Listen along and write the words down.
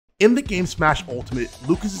In the game Smash Ultimate,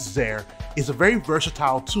 Lucas's Zair is a very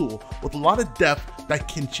versatile tool with a lot of depth that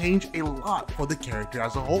can change a lot for the character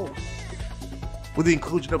as a whole. With the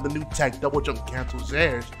inclusion of the new tech double jump cancel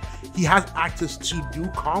Zairs, he has access to new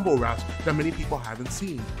combo routes that many people haven't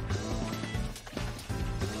seen.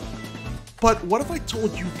 But what if I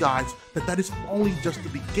told you guys that that is only just the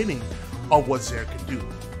beginning of what Zair can do?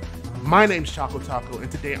 My name's Choco Taco,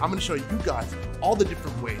 and today I'm going to show you guys all the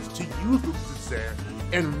different ways to use Lucas's Zair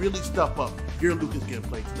and really step up your Lucas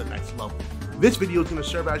gameplay to the next level. This video is going to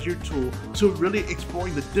serve as your tool to really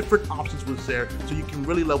exploring the different options with Zair so you can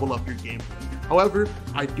really level up your gameplay. However,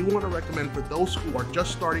 I do want to recommend for those who are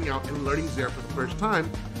just starting out and learning Zair for the first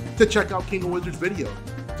time to check out KingofWizards' video.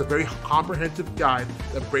 It's a very comprehensive guide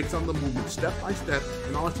that breaks down the movement step by step,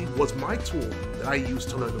 and honestly was my tool that I use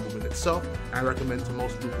to learn the movement itself, and I recommend to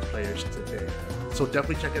most Lucas players today. So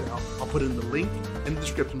definitely check it out. I'll put in the link in the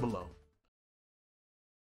description below.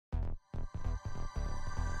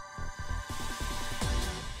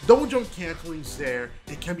 Double jump canceling Zair,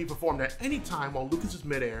 it can be performed at any time while Lucas is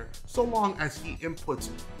midair, so long as he inputs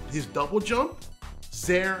his double jump,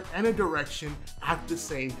 Zair, and a direction at the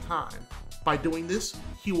same time. By doing this,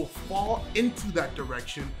 he will fall into that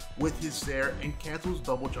direction with his Zair and cancels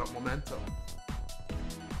double jump momentum.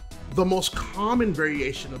 The most common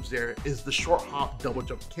variation of Zair is the short hop double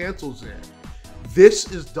jump cancel Zair.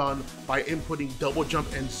 This is done by inputting double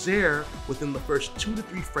jump and Zair within the first 2 to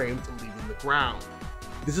 3 frames of leaving the ground.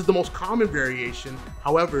 This is the most common variation.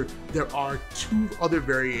 However, there are 2 other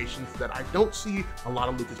variations that I don't see a lot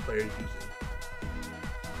of Lucas players using.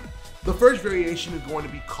 The first variation is going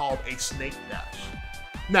to be called a snake dash.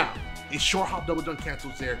 Now, a short hop double jump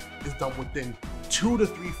cancel Zair is done within 2 to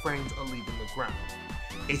 3 frames of leaving the ground.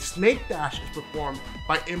 A snake dash is performed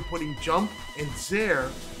by inputting jump and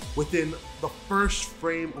Zair within the first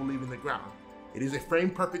frame of leaving the ground. It is a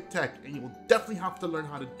frame perfect tech, and you will definitely have to learn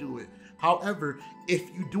how to do it. However, if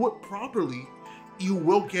you do it properly, you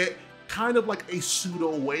will get kind of like a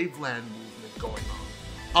pseudo waveland movement going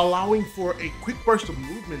on, allowing for a quick burst of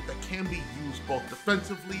movement that can be used both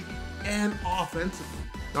defensively and offensively.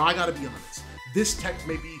 Now I gotta be honest, this tech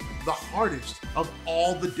may be the hardest of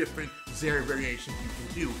all the different Zair variations you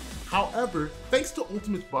can do. However, thanks to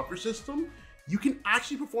Ultimate's buffer system, you can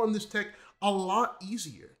actually perform this tech a lot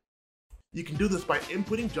easier. You can do this by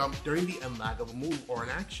inputting jump during the end lag of a move or an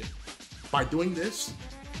action. By doing this,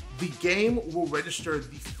 the game will register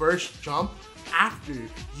the first jump after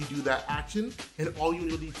you do that action, and all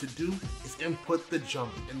you need to do is input the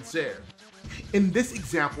jump in Zair. In this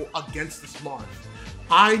example against this Marth,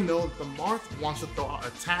 I know that the Marth wants to throw out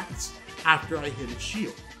attacks after I hit his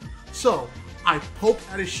shield. So I poke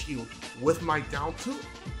at his shield with my down tilt.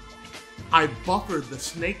 I buffer the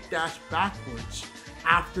snake dash backwards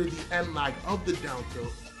after the end lag of the down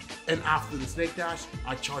tilt, and after the snake dash,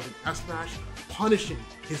 I charge an S smash, punishing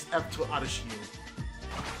his F tilt out of shield.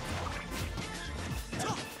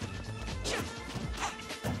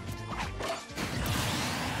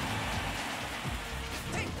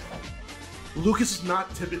 Lucas is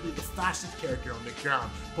not typically the fastest character on the ground,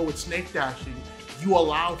 but with snake dashing, you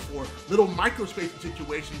allow for little micro-spacing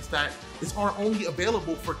situations that are only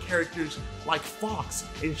available for characters like Fox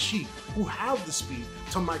and Sheep, who have the speed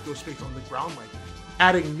to micro-space on the ground like that,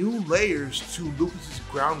 adding new layers to Lucas's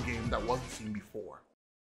ground game that wasn't seen before.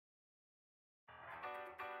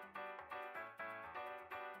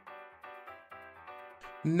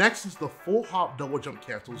 Next is the full hop double jump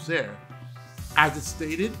cancel Zair. As it's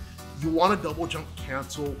stated, you want to double jump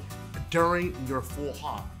cancel during your full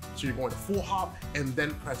hop. So you're going to full hop and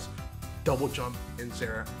then press double jump in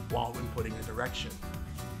Zair while inputting a direction.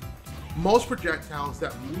 Most projectiles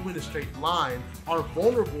that move in a straight line are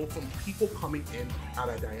vulnerable from people coming in at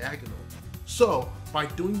a diagonal. So by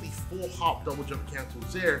doing the full hop double jump cancel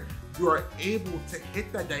Zair, you are able to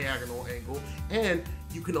hit that diagonal angle, and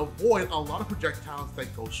you can avoid a lot of projectiles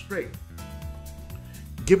that go straight,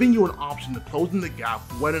 giving you an option to close in the gap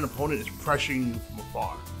when an opponent is pressuring you from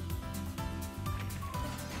afar.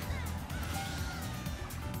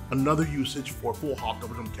 Another usage for full hop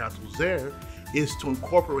double jump cancel Zair is to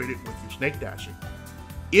incorporate it with your snake dashing.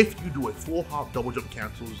 If you do a full hop double jump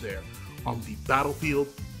cancel Zair on the Battlefield,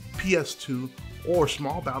 PS2, or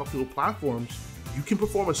small Battlefield platforms, you can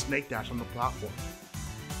perform a snake dash on the platform.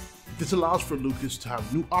 This allows for Lucas to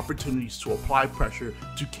have new opportunities to apply pressure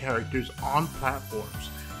to characters on platforms,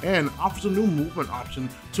 and offers a new movement option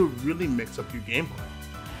to really mix up your gameplay.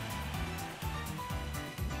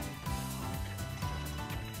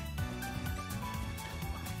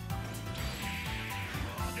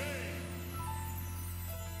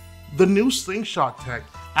 The new slingshot tech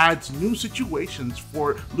adds new situations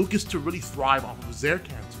for Lucas to really thrive off of his Zair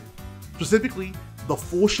cancer. Specifically, the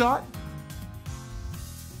full shot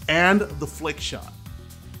and the flick shot.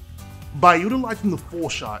 By utilizing the full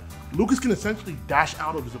shot, Lucas can essentially dash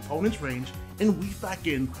out of his opponent's range and weave back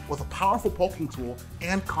in with a powerful poking tool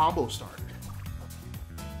and combo starter.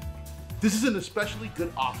 This is an especially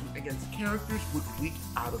good option against characters with weak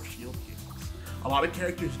out of shield kicks. A lot of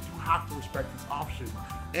characters do have to respect this option,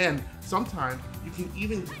 and sometimes you can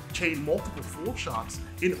even chain multiple full shots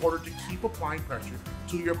in order to keep applying pressure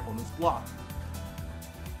to your opponent's block.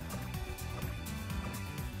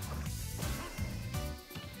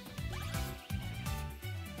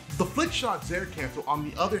 The flick shot Zair cancel, on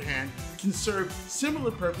the other hand, can serve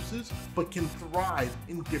similar purposes but can thrive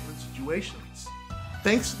in different situations.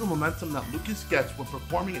 Thanks to the momentum that Lucas gets when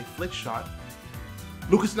performing a flick shot,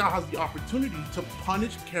 Lucas now has the opportunity to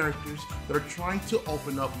punish characters that are trying to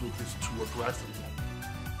open up Lucas too aggressively.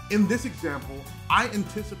 In this example, I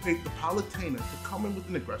anticipate the Palutena to come in with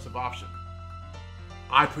an aggressive option.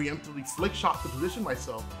 I preemptively flick shot to position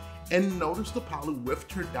myself and noticed the Palu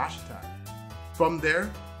whiffed her dash attack. From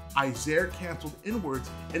there, I Zair canceled inwards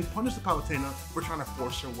and punished the Palutena for trying to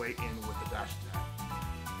force her way in with the dash attack.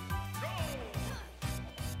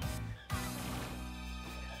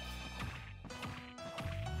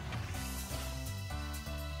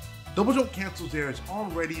 Double jump cancel Zair is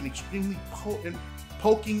already an extremely potent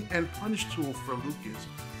poking and punish tool for Lucas,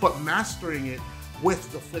 but mastering it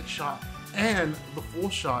with the flick shot and the full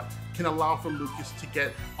shot can allow for Lucas to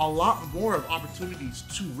get a lot more of opportunities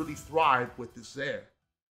to really thrive with this Zair.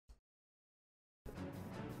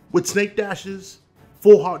 With snake dashes,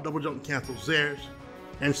 full hard double jump cancel Zairs,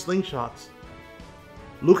 and slingshots,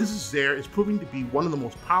 Lucas's Zair is proving to be one of the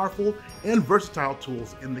most powerful and versatile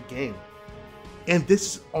tools in the game. And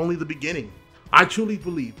this is only the beginning. I truly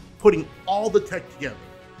believe putting all the tech together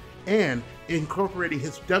and incorporating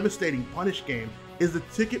his devastating punish game is the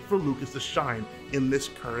ticket for Lucas to shine in this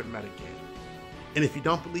current meta game. And if you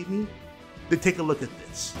don't believe me, then take a look at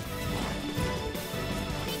this.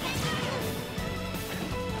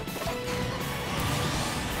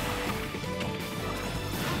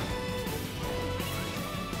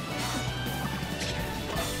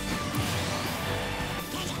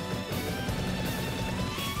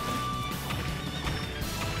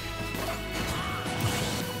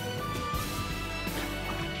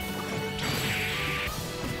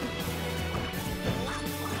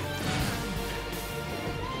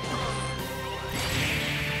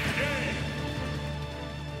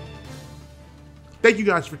 Thank you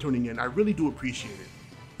guys for tuning in. I really do appreciate it.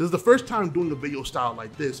 This is the first time doing a video style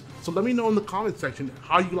like this, so let me know in the comment section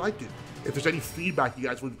how you liked it. If there's any feedback you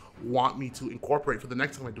guys would want me to incorporate for the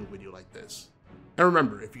next time I do a video like this. And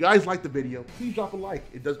remember, if you guys like the video, please drop a like.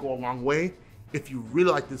 It does go a long way. If you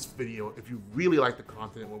really like this video, if you really like the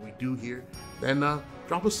content, what we do here, then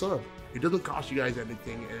drop a sub. It doesn't cost you guys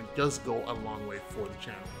anything, and it does go a long way for the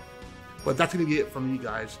channel. But that's gonna be it from you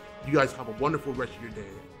guys. You guys have a wonderful rest of your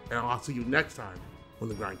day, and I'll see you next time when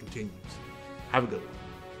the grind continues. Have a good one.